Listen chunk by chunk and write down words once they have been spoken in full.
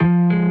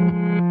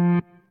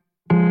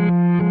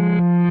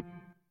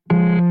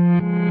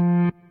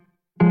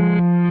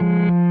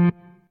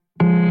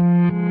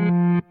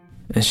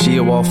And she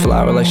a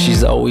wallflower like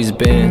she's always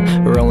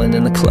been. Rolling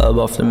in the club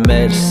off the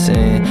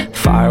medicine.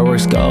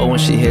 Fireworks go when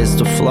she hits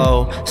the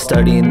flow.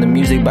 Studying the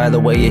music by the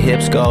way your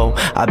hips go.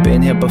 I've been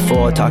here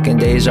before, talking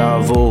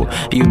deja vu.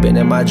 You've been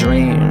in my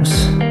dreams.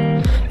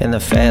 And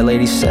the fat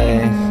lady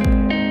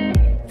sang,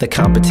 the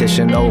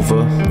competition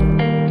over.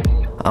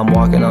 I'm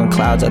walking on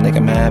clouds, I think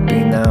I'm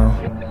happy now.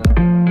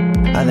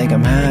 I think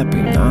I'm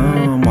happy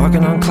now. I'm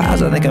walking on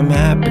clouds, I think I'm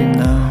happy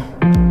now.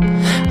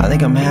 I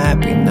think I'm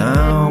happy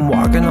now. I'm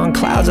walking on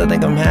clouds, I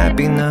think I'm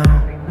happy now.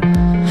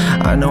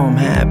 I know I'm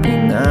happy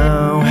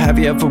now. Have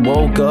you ever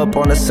woke up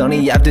on a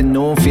sunny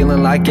afternoon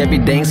feeling like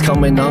everything's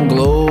coming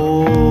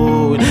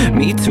unglued?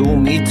 Me too,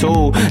 me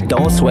too.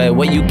 Don't sweat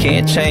what you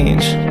can't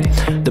change.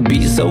 The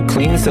beat's so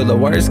clean so the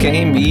words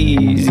came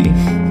easy.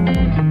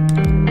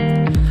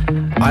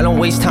 I don't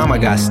waste time, I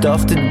got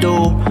stuff to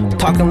do.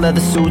 Talking leather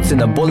suits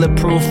in a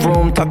bulletproof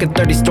room. Talking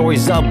 30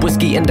 stories up,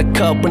 whiskey in the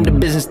cup. When the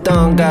business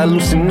done, gotta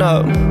loosen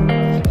up.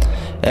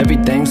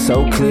 Everything's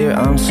so clear,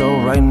 I'm so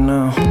right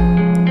now.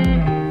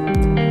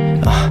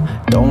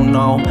 Don't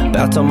know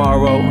about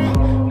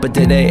tomorrow, but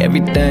today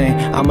everything.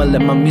 I'ma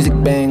let my music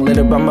bang, let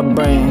it run my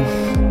brain.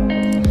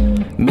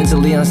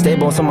 Mentally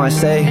unstable, some might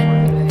say.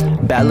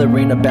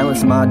 Ballerina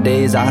balance my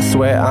days. I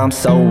swear I'm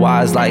so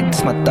wise, like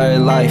it's my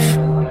third life.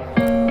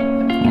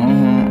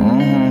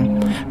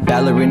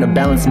 Ballerina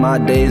balance my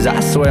days. I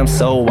swear I'm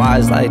so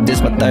wise, like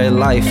this my third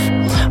life.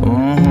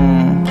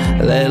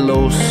 Let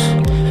loose.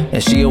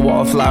 And she a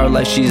wallflower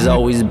like she's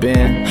always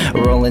been.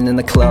 Rolling in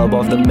the club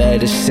off the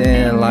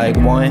medicine. Like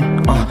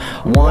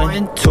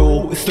 1,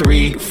 2,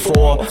 3,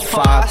 4,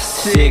 5,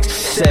 6,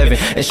 7.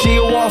 And she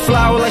a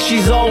wallflower like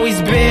she's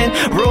always been.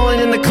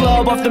 Rolling in the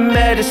club off the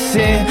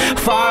medicine.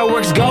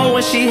 Fireworks go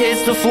when she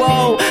hits the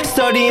flow.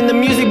 Studying the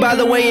music by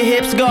the way your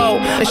hips go.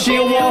 And she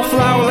a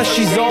wallflower like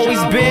she's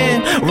always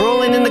been.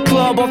 Rolling in the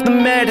club off the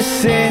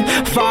medicine.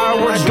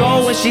 Fireworks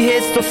go when she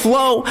hits the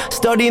flow.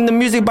 Studying the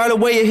music by the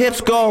way your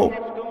hips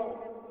go.